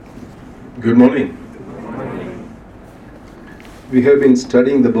Good morning. We have been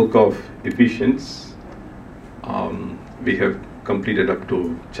studying the book of Ephesians. We have completed up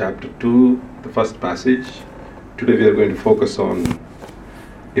to chapter 2, the first passage. Today we are going to focus on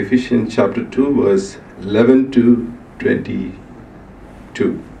Ephesians chapter 2, verse 11 to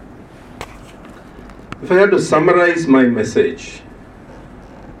 22. If I had to summarize my message,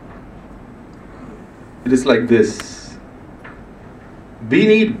 it is like this. We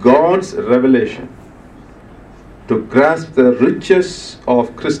need God's revelation to grasp the riches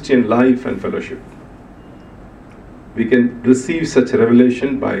of Christian life and fellowship. We can receive such a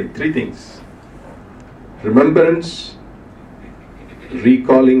revelation by three things: remembrance,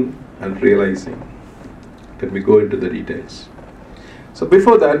 recalling, and realizing. Let me go into the details. So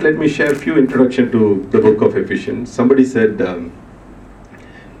before that, let me share a few introduction to the book of Ephesians. Somebody said,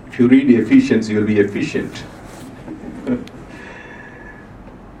 if you read Ephesians, you will be efficient.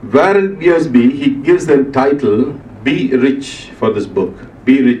 Warren Wiersbe, he gives the title, Be Rich, for this book.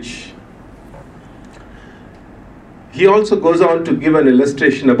 Be Rich. He also goes on to give an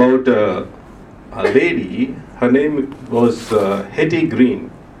illustration about a lady. Her name was Hetty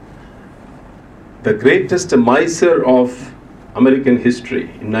Green, the greatest miser of American history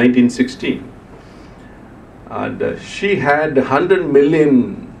in 1916. And she had 100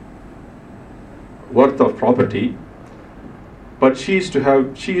 million worth of property. But she used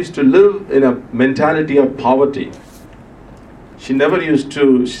to live in a mentality of poverty. She used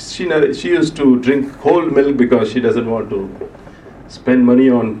to drink cold milk because she doesn't want to spend money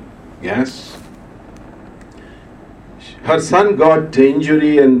on gas. Her son got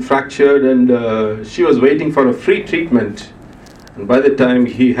injury and fractured, and she was waiting for a free treatment. And by the time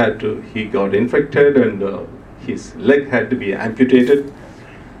he got infected, and his leg had to be amputated.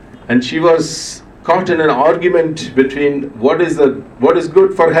 And she was caught in an argument between what is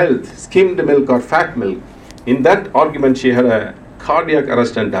good for health, skimmed milk or fat milk. In that argument, she had a cardiac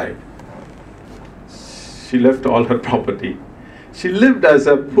arrest and died. She left all her property. She lived as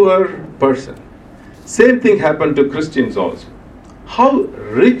a poor person. Same thing happened to Christians also. How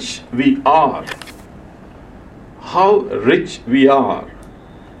rich we are,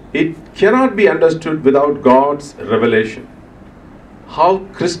 it cannot be understood without God's revelation. How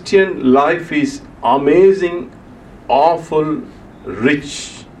Christian life is amazing, awful,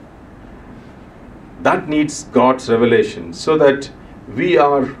 rich. That needs God's revelation so that we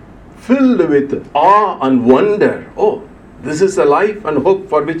are filled with awe and wonder. Oh, this is a life and hope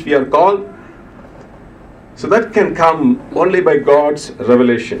for which we are called. So that can come only by God's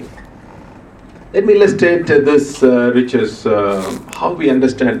revelation. Let me illustrate this riches, how we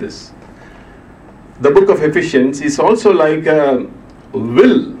understand this. The book of Ephesians is also like a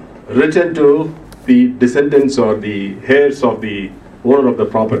will written to the descendants or the heirs of the owner of the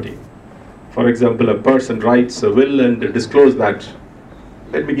property. For example, a person writes a will and discloses that.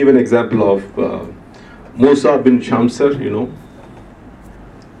 Let me give an example of Musa bin Shamsar,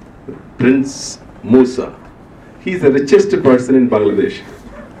 Prince Musa. He is the richest person in Bangladesh.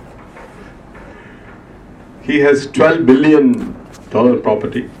 He has $12 billion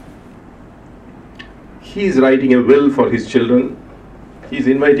property. He is writing a will for his children. He is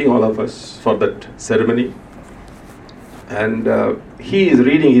inviting all of us for that ceremony. And he is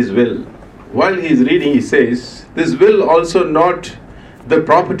reading his will. While he is reading, he says, this will also not the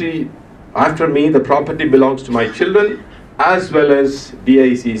property after me, the property belongs to my children as well as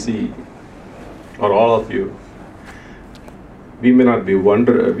DICC or all of you. We may not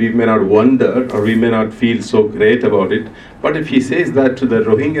wonder or we may not feel so great about it. But if he says that to the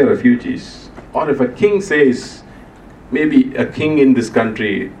Rohingya refugees, or if a king says, maybe a king in this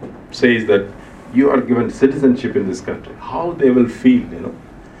country says that you are given citizenship in this country, how they will feel,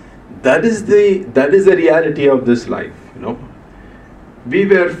 That is the reality of this life, We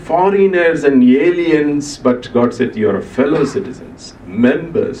were foreigners and aliens, but God said you are fellow citizens,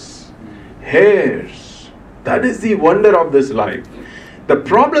 members, heirs. That is the wonder of this life. The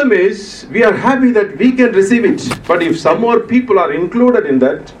problem is, we are happy that we can receive it, but if some more people are included in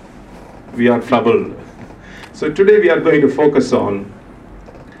that, we are troubled. So today we are going to focus on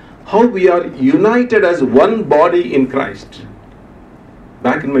how we are united as one body in Christ.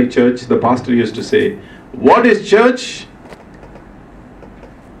 Back in my church, the pastor used to say, what is church?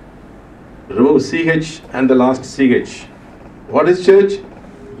 Remove CH and the last CH. What is church?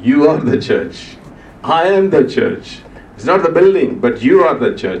 You are the church. I am the church. It's not the building, but you are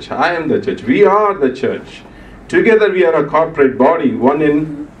the church. I am the church. We are the church. Together we are a corporate body, one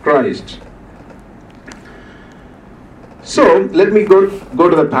in Christ. So let me go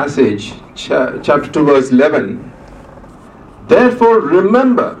to the passage, chapter 2, verse 11. Therefore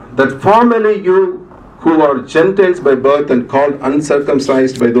remember that formerly you who are Gentiles by birth and called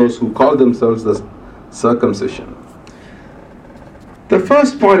uncircumcised by those who call themselves the circumcision. The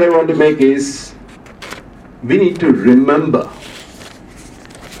first point I want to make is we need to remember.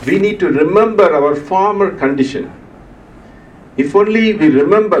 We need to remember our former condition. If only we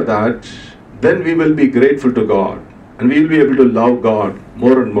remember that, then we will be grateful to God and we will be able to love God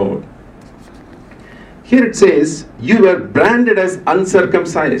more and more. Here it says, you were branded as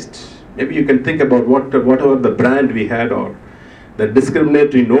uncircumcised. Maybe you can think about whatever the brand we had or the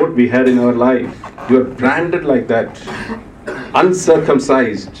discriminatory note we had in our life. You are branded like that.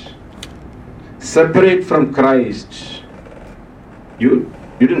 Uncircumcised. Separate from Christ. You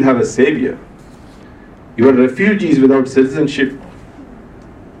didn't have a savior. You were refugees without citizenship.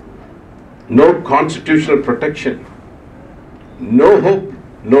 No constitutional protection. No hope,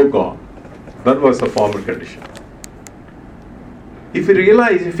 no God. That was the former condition. If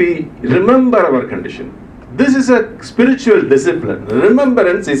we remember our condition, this is a spiritual discipline.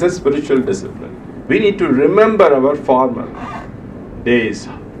 Remembrance is a spiritual discipline. We need to remember our former days,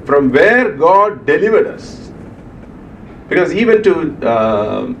 from where God delivered us. Because even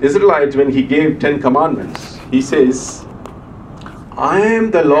to Israelites, when He gave 10 commandments, He says, I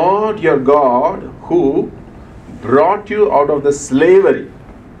am the Lord your God who brought you out of the slavery.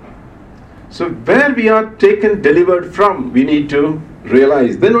 So where we are delivered from, we need to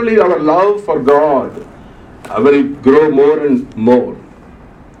realize. Then only our love for God will grow more and more.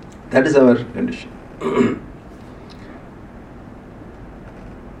 That is our condition.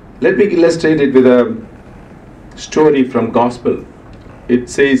 Let me illustrate it with a story from Gospel. It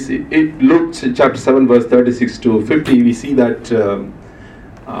says, Luke chapter 7 verse 36 to 50, we see that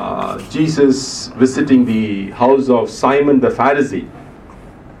Jesus visiting the house of Simon the Pharisee.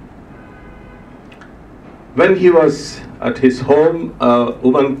 When he was at his home, a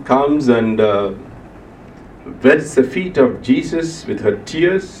woman comes and wets the feet of Jesus with her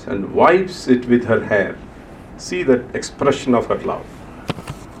tears and wipes it with her hair. See that expression of her love.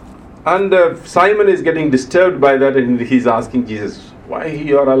 And Simon is getting disturbed by that, and he's asking Jesus, why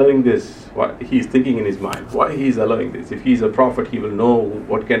you are allowing this? Why? He's thinking in his mind, why he is allowing this? If he is a prophet, he will know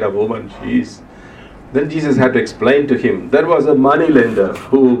what kind of woman she is. Then Jesus had to explain to him, there was a money lender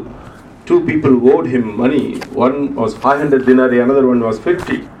who, two people owed him money. One was 500 denarii, another one was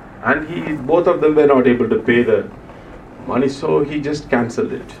 50. And both of them were not able to pay the money, so he just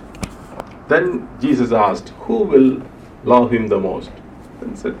cancelled it. Then Jesus asked, who will love him the most?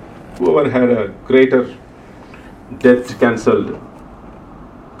 And said, whoever had a greater debt cancelled.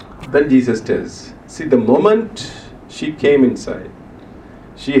 Then Jesus tells, see, the moment she came inside,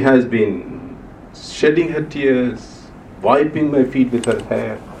 she has been shedding her tears, wiping my feet with her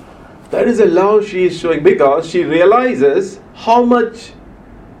hair. That is a love she is showing, because she realizes how much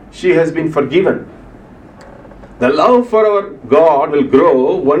she has been forgiven. The love for our God will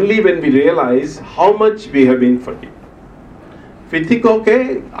grow only when we realize how much we have been forgiven. If we think,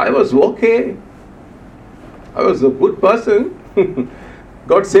 okay, I was okay, I was a good person,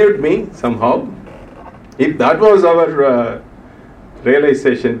 God saved me somehow. If that was our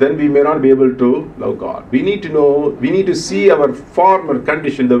realization, then we may not be able to love God. We need to know, we need to see our former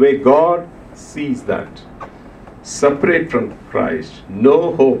condition the way God sees that. Separate from Christ,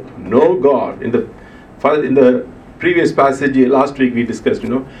 no hope, no God. In the previous passage last week we discussed,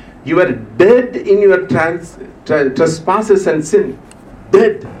 you were dead in your trespasses and sin.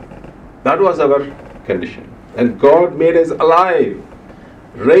 Dead. That was our condition. And God made us alive,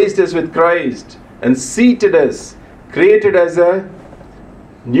 raised us with Christ, and seated us, created as a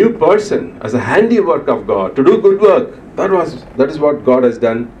new person, as a handiwork of God, to do good work. That is what God has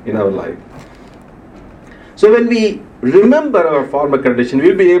done in our life. So when we remember our former condition,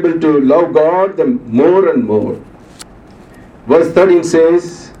 we'll be able to love God more and more. Verse 13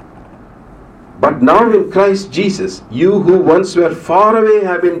 says, but now in Christ Jesus, you who once were far away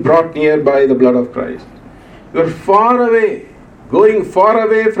have been brought near by the blood of Christ. You are far away, going far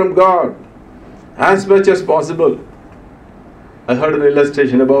away from God as much as possible. I heard an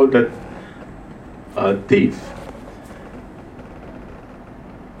illustration about a thief.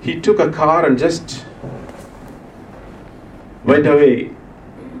 He took a car and just went away.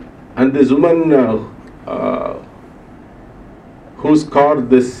 And this woman whose car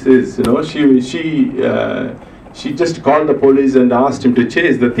this is, she just called the police and asked him to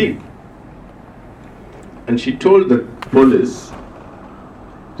chase the thief. And she told the police,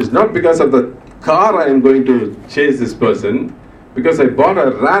 it's not because of the car I am going to chase this person, because I bought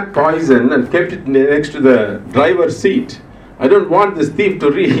a rat poison and kept it next to the driver's seat. I don't want this thief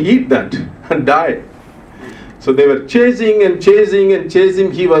to eat that and die. So they were chasing and chasing and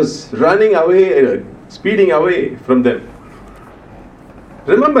chasing. He was running away, speeding away from them.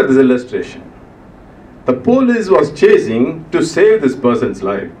 Remember this illustration. The police was chasing to save this person's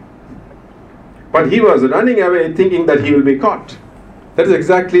life. But he was running away thinking that he will be caught. That is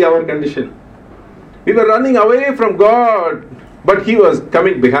exactly our condition. We were running away from God, but He was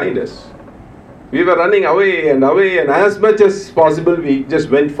coming behind us. We were running away, and as much as possible we just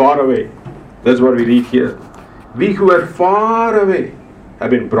went far away. That's what we read here. We who were far away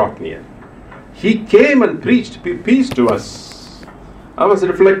have been brought near. He came and preached peace to us. I was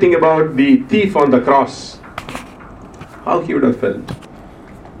reflecting about the thief on the cross. How he would have felt.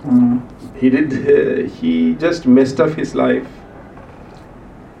 He just messed up his life.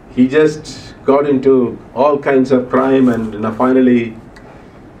 He just got into all kinds of crime and finally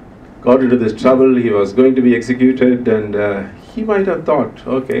got into this trouble. He was going to be executed, and he might have thought,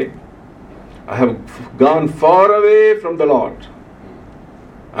 okay, I have gone far away from the Lord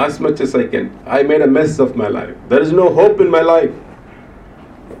as much as I can. I made a mess of my life. There is no hope in my life.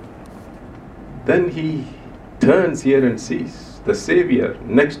 Then he turns here and sees the Savior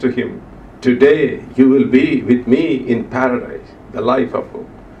next to him. Today you will be with me in paradise, the life of hope.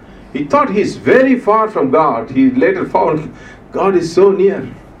 He thought he's very far from God. He later found God is so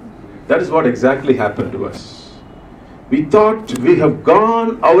near. That is what exactly happened to us. We thought we have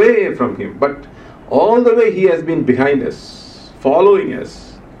gone away from Him, but all the way He has been behind us, following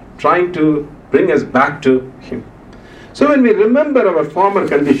us, trying to bring us back to Him. So when we remember our former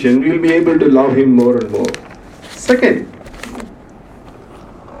condition, we will be able to love Him more and more. Second,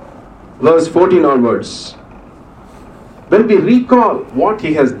 verse 14 onwards. When we recall what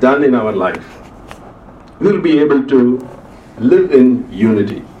He has done in our life, we will be able to live in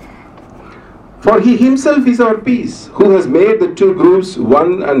unity. For He Himself is our peace, who has made the two groups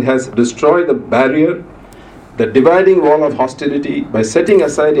one and has destroyed the barrier, the dividing wall of hostility, by setting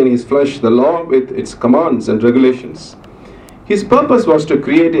aside in His flesh the law with its commands and regulations. His purpose was to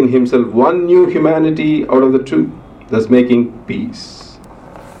create in Himself one new humanity out of the two, thus making peace.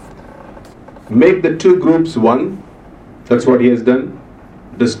 Make the two groups one. That's what He has done.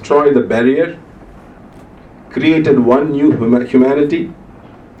 Destroy the barrier. Created one new humanity.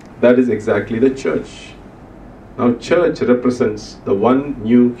 That is exactly the church. Now church represents the one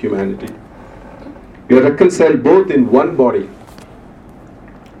new humanity. We are reconciled both in one body.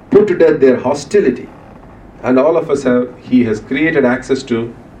 Put to death their hostility. And all of us He has created access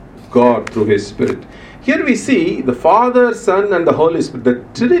to God through His Spirit. Here we see the Father, Son and the Holy Spirit. The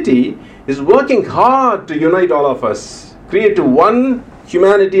Trinity is working hard to unite all of us. Create one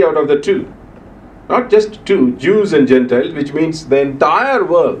humanity out of the two. Not just two, Jews and Gentiles, which means the entire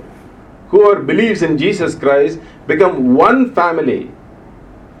world whoever believes in Jesus Christ become one family,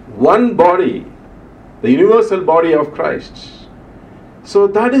 one body, the universal body of Christ. So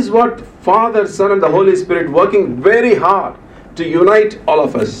that is what Father, Son and the Holy Spirit working very hard to unite all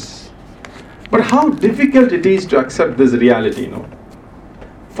of us. But how difficult it is to accept this reality,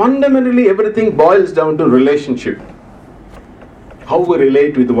 Fundamentally everything boils down to relationship. How we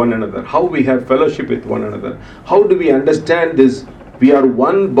relate with one another, how we have fellowship with one another, how do we understand this? We are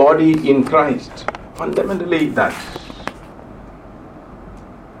one body in Christ. Fundamentally that.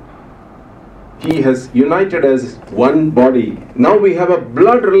 He has united us one body. Now we have a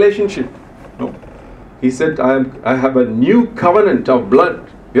blood relationship. No? He said, I have a new covenant of blood.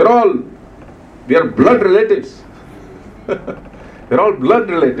 We are blood relatives. We are all blood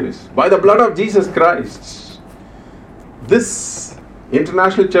relatives. By the blood of Jesus Christ. This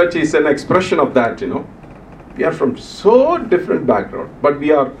International Church is an expression of that, We are from so different background, but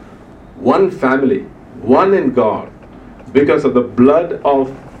we are one family, one in God, because of the blood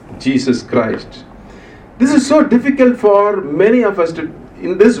of Jesus Christ. This is so difficult for many of us to,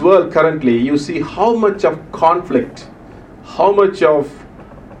 in this world currently, you see how much of conflict, how much of,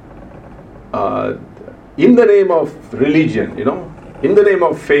 in the name of religion, in the name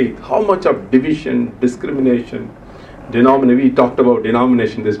of faith, how much of division, discrimination, we talked about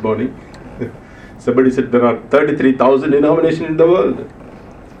denomination this morning. Somebody said there are 33,000 denominations in the world.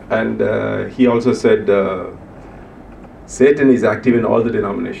 And he also said Satan is active in all the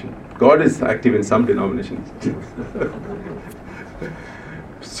denominations. God is active in some denominations.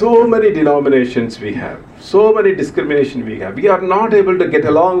 So many denominations we have. So many discrimination we have. We are not able to get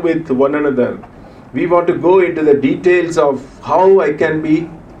along with one another. We want to go into the details of how I can be.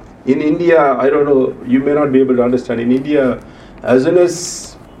 In India, I don't know, you may not be able to understand. In India, as soon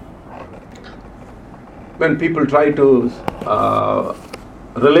as when people try to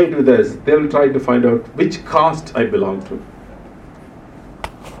relate with us, they will try to find out which caste I belong to.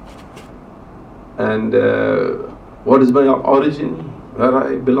 and what is my origin, where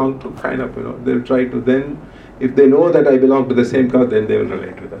I belong to, kind of, they'll try to then, if they know that I belong to the same caste, then they will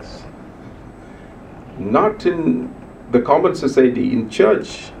relate with us. Not in the common society, in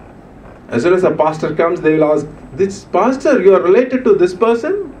church. As soon as a pastor comes, they will ask, this pastor, you are related to this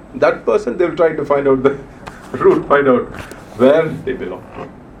person? That person? They will try to find out the root, find out where they belong.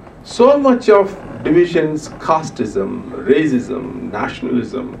 So much of divisions, casteism, racism,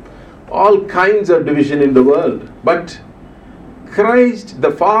 nationalism, all kinds of division in the world. But Christ,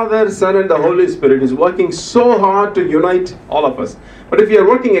 the Father, Son and the Holy Spirit is working so hard to unite all of us. But if we are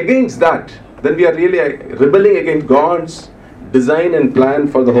working against that, then we are really rebelling against God's design and plan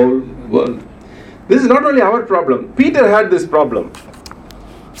for the whole world. This is not only our problem. Peter had this problem.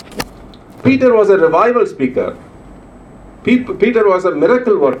 Peter was a revival speaker. Peter was a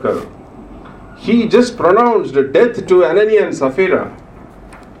miracle worker. He just pronounced death to Ananias and Sapphira.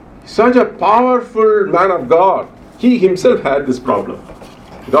 Such a powerful man of God. He himself had this problem.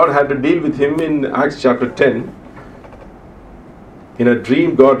 God had to deal with him in Acts chapter 10. In a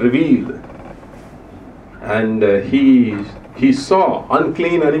dream, God revealed. And he saw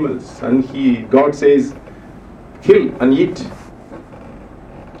unclean animals. And God says, kill and eat.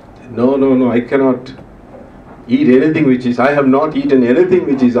 No, I cannot eat anything which is, I have not eaten anything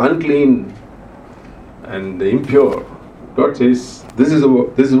which is unclean and impure. God says, this is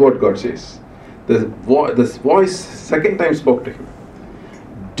what God says. This voice second time spoke to him.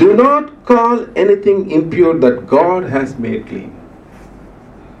 Do not call anything impure that God has made clean.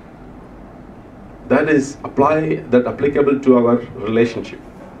 That is applicable to our relationship.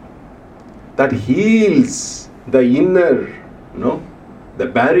 That heals the inner, the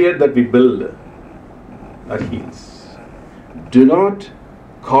barrier that we build. That heals. Do not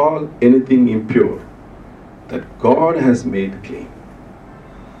call anything impure that God has made clean.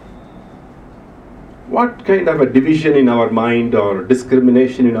 What kind of a division in our mind or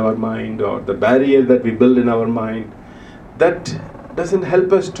discrimination in our mind or the barrier that we build in our mind, that doesn't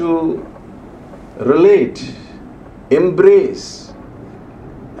help us to relate, embrace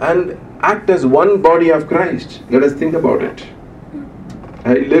and act as one body of Christ. Let us think about it.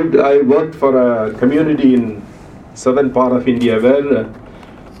 I worked for a community in southern part of India where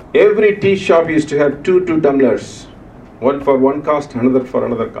every tea shop used to have two tumblers, one for one caste, another for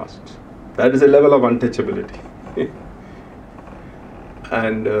another caste. That is a level of untouchability.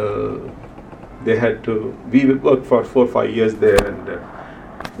 And we worked for 4 or 5 years there, and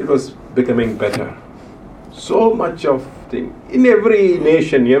it was becoming better. So much of thing in every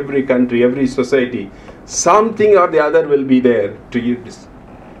nation, every country, every society, something or the other will be there to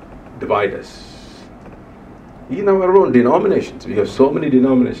divide us. In our own denominations, we have so many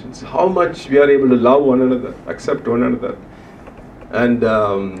denominations. How much we are able to love one another, accept one another. And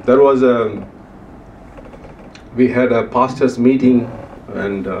we had a pastors' meeting,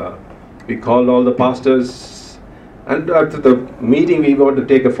 and we called all the pastors. And after the meeting, we wanted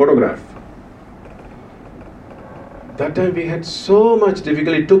to take a photograph. That time we had so much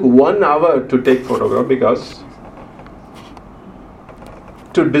difficulty. It took 1 hour to take photograph because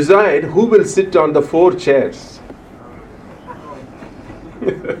to decide who will sit on the 4 chairs.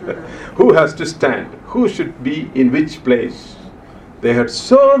 Who has to stand? Who should be in which place? They had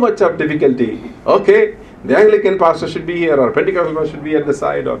so much of difficulty. Okay, the Anglican pastor should be here, or Pentecostal pastor should be at the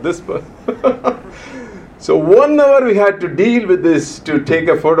side, or this person. So 1 hour we had to deal with this, to take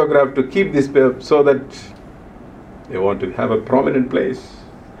a photograph, to keep this so that they want to have a prominent place.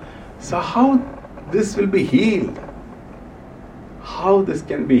 So how this will be healed? How this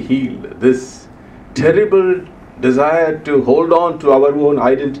can be healed? This terrible desire to hold on to our own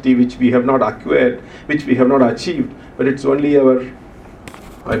identity which we have not acquired, which we have not achieved, but it's only our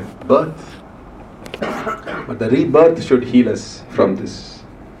birth. But the rebirth should heal us from this,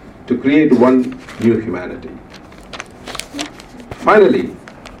 to create one new humanity. Finally,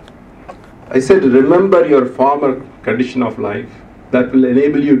 I said, remember your former condition of life. That will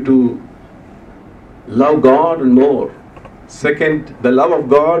enable you to love God more. Second, the love of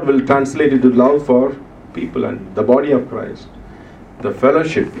God will translate into love for people and the body of Christ. The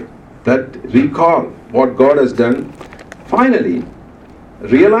fellowship, that recall what God has done. Finally,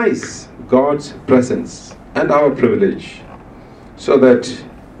 realize God's presence and our privilege, so that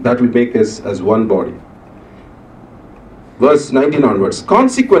will make us as one body. Verse 19 onwards.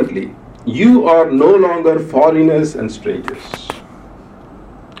 Consequently, you are no longer foreigners and strangers,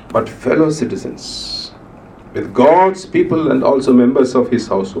 but fellow citizens with God's people and also members of His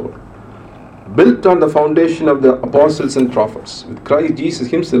household, built on the foundation of the apostles and prophets, with Christ Jesus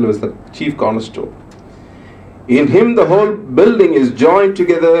Himself as the chief cornerstone, In him the whole building is joined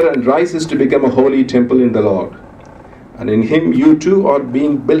together and rises to become a holy temple in the Lord. And in him you too are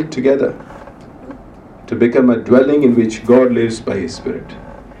being built together to become a dwelling in which God lives by his Spirit.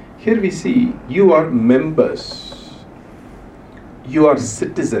 Here we see you are members. You are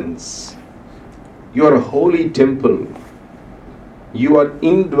citizens. You are a holy temple. You are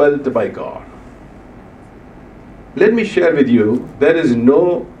indwelt by God. Let me share with you, there is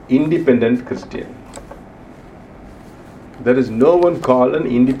no independent Christian. There is no one called an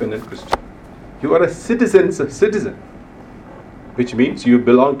independent Christian. You are a citizen, which means you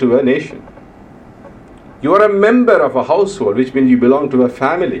belong to a nation. You are a member of a household, which means you belong to a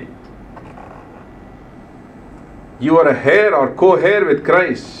family. You are a heir or co-heir with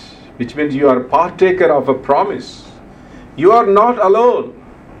Christ, which means you are a partaker of a promise. You are not alone.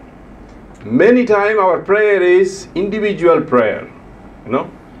 Many times our prayer is individual prayer,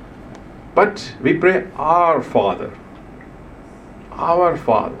 but we pray our Father,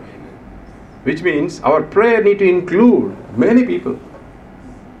 which means our prayer need to include many people.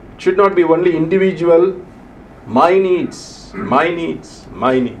 It should not be only individual, my needs.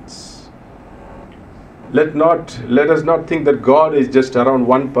 Let us not think that God is just around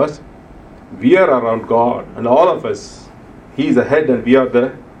one person. We are around God, and all of us, he is the head and we are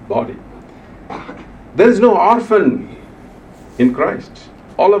the body. There is no orphan in Christ.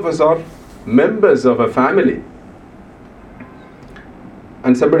 All of us are members of a family.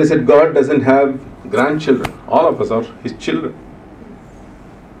 And somebody said God doesn't have grandchildren. All of us are his children.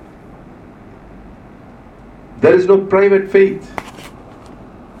 There is no private faith.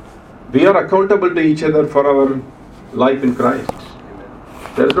 We are accountable to each other for our life in Christ.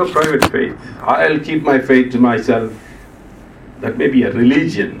 There is no private faith. I'll keep my faith to myself. That may be a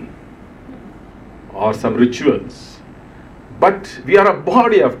religion or some rituals. But we are a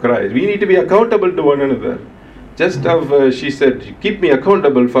body of Christ. We need to be accountable to one another. Just as she said, keep me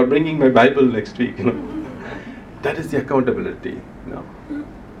accountable for bringing my Bible next week. That is the accountability.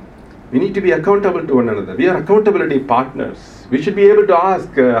 We need to be accountable to one another. We are accountability partners. We should be able to ask,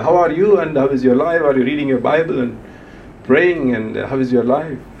 how are you and how is your life? Are you reading your Bible and praying and how is your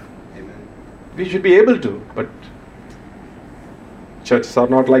life? Amen. We should be able to, but churches are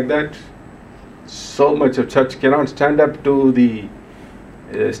not like that. So much of church cannot stand up to the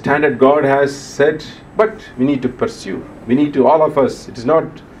standard God has set, but we need to pursue. We need to, all of us, it is not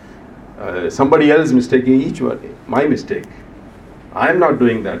somebody else mistaking each one, my mistake. I am not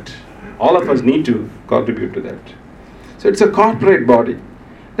doing that. All of us need to contribute to that. So it's a corporate body.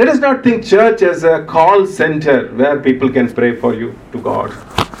 Let us not think church as a call center where people can pray for you to God.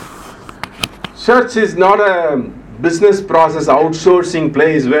 Church is not a business process outsourcing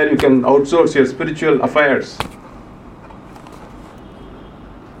place where you can outsource your spiritual affairs.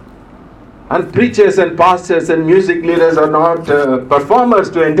 And preachers and pastors and music leaders are not performers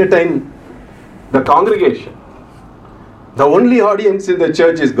to entertain the congregation. The only audience in the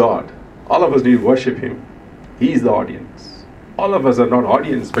church is God. All of us need to worship him. He is the audience. All of us are not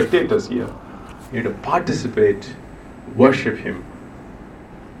audience, spectators here. You need to participate, worship him.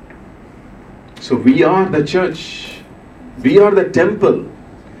 So we are the church. We are the temple,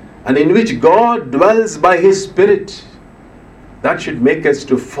 and in which God dwells by his Spirit. That should make us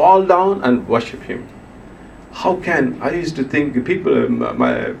to fall down and worship him. How can, I used to think,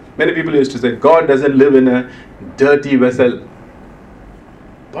 many people used to say, God doesn't live in a dirty vessel.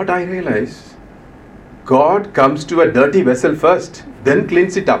 But I realize, God comes to a dirty vessel first, then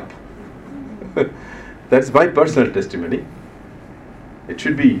cleans it up. That's my personal testimony. It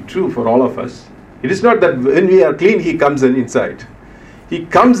should be true for all of us. It is not that when we are clean, he comes inside. He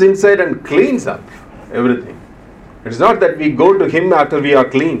comes inside and cleans up everything. It is not that we go to him after we are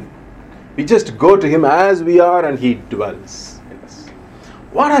clean. We just go to him as we are and he dwells in us.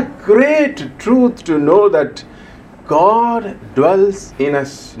 What a great truth to know that God dwells in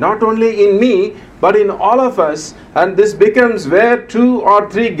us. Not only in me, but in all of us. And this becomes where 2 or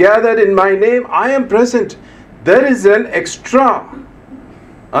 3 gathered in my name, I am present. There is an extra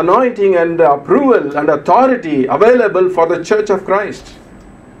anointing and approval and authority available for the Church of Christ.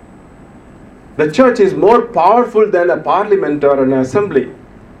 The church is more powerful than a parliament or an assembly.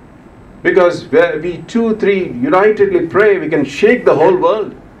 Because where we 2, 3 unitedly pray, we can shake the whole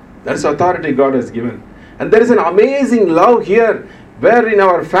world. That's authority God has given. And there is an amazing love here, where in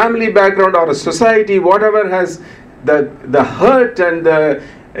our family background or a society, whatever has the hurt and the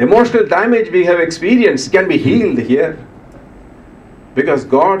emotional damage we have experienced can be healed here. Because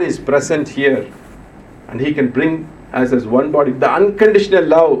God is present here. And he can bring us as one body. The unconditional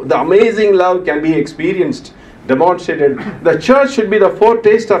love, the amazing love can be experienced, demonstrated. The church should be the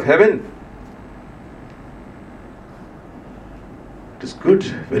foretaste of heaven. It is good,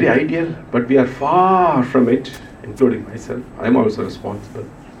 very ideal, but we are far from it, including myself. I am also responsible.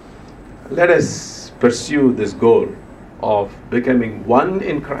 Let us pursue this goal of becoming one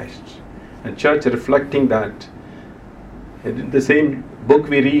in Christ. And church reflecting that. In the same book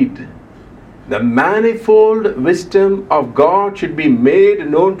we read, the manifold wisdom of God should be made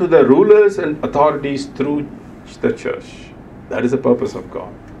known to the rulers and authorities through the church. That is the purpose of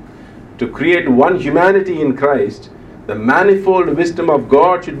God. To create one humanity in Christ, the manifold wisdom of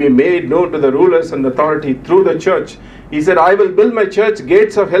God should be made known to the rulers and authority through the church. He said, I will build my church,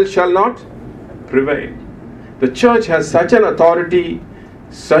 gates of hell shall not prevail. The church has such an authority,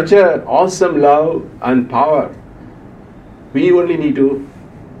 such an awesome love and power. We only need to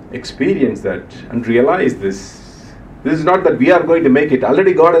experience that and realize this. This is not that we are going to make it.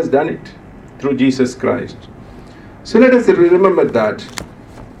 Already God has done it through Jesus Christ. So let us remember that.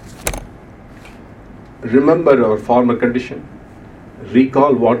 Remember our former condition.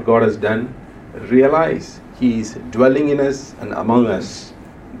 Recall what God has done. Realize He is dwelling in us and among us.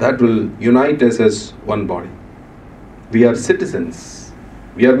 That will unite us as one body. We are citizens.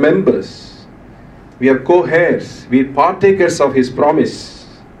 We are members. We are co-heirs. We are partakers of His promise.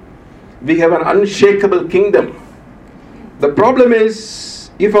 We have an unshakable kingdom. The problem is,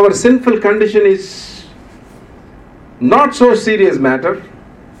 if our sinful condition is not so serious matter,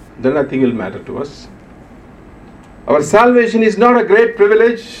 then nothing will matter to us. Our salvation is not a great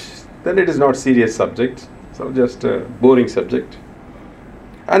privilege, then it is not serious subject. So just a boring subject.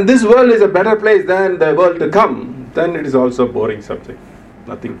 And this world is a better place than the world to come, then it is also a boring subject.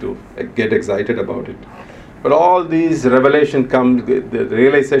 Nothing to get excited about it. But all these revelation comes, the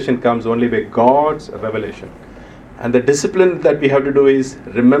realization comes only by God's revelation. And the discipline that we have to do is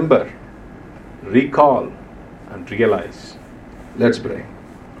remember, recall, and realize. Let's pray.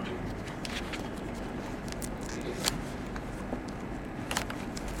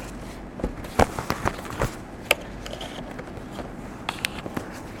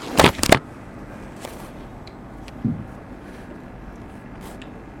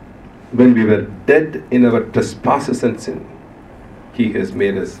 When we were dead in our trespasses and sin, He has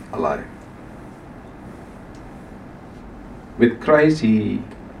made us alive. With Christ, He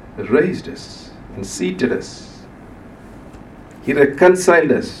raised us and seated us. He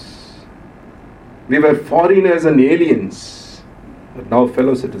reconciled us. We were foreigners and aliens, but now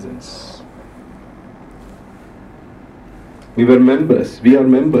fellow citizens. We are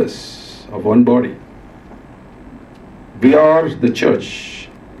members of one body. We are the church,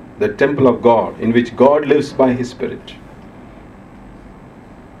 the temple of God, in which God lives by His Spirit.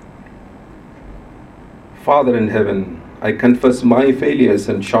 Father in heaven, I confess my failures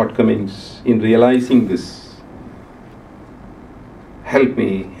and shortcomings in realizing this. Help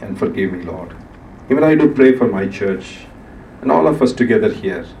me and forgive me, Lord. Even I do pray for my church and all of us together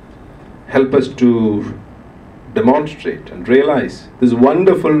here. Help us to demonstrate and realize this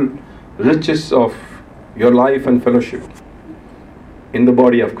wonderful riches of your life and fellowship in the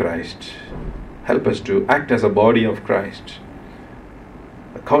body of Christ. Help us to act as a body of Christ,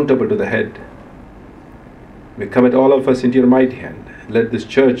 accountable to the head. We commit all of us into your mighty hand. Let this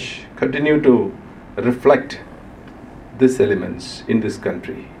church continue to reflect these elements in this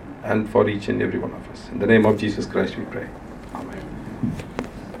country and for each and every one of us. In the name of Jesus Christ we pray. Amen.